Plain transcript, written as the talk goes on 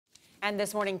And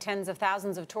this morning, tens of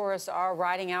thousands of tourists are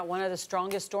riding out one of the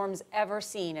strongest storms ever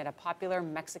seen at a popular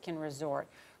Mexican resort.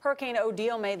 Hurricane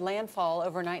Odile made landfall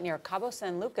overnight near Cabo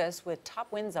San Lucas with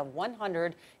top winds of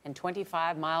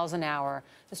 125 miles an hour.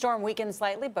 The storm weakened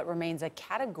slightly but remains a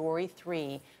Category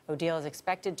 3. Odile is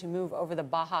expected to move over the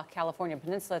Baja California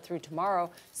peninsula through tomorrow.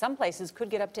 Some places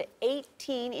could get up to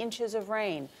 18 inches of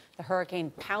rain. The hurricane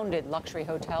pounded luxury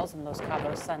hotels in Los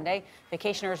Cabos Sunday.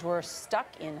 Vacationers were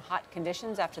stuck in hot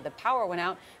conditions after the power went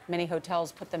out. Many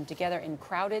hotels put them together in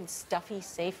crowded, stuffy,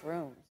 safe rooms.